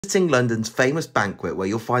Visiting London's famous Banquet, where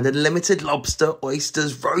you'll find unlimited lobster,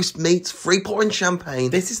 oysters, roast meats, free pouring champagne.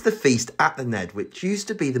 This is the feast at the Ned, which used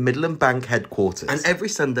to be the Midland Bank headquarters. And every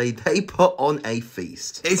Sunday, they put on a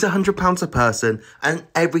feast. It's £100 a person, and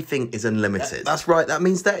everything is unlimited. That's right, that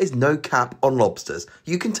means there is no cap on lobsters.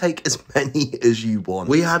 You can take as many as you want.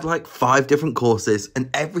 We had like 5 different courses, and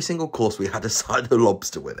every single course we had a side of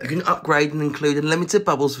lobster with it. You can upgrade and include unlimited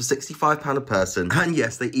bubbles for £65 a person. And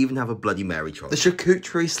yes, they even have a Bloody Mary trolley. The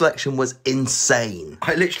charcuterie selection was insane.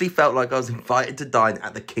 I literally felt like I was invited to dine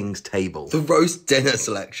at the king's table. The roast dinner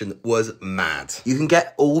selection was mad. You can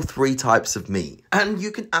get all 3 types of meat, and you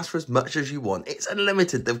can ask for as much as you want. It's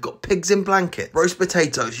unlimited. They've got pigs in blankets, roast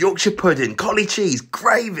potatoes, Yorkshire pudding, collie cheese,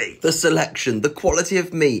 gravy. The selection, the quality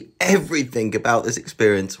of meat, everything about this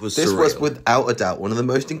experience was surreal. This was without a doubt one of the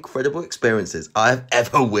most incredible experiences I have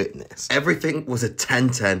ever witnessed. Everything was a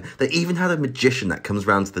 10-10. They even had a magician that comes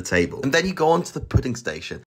round to the table. And then you go on to the pudding station,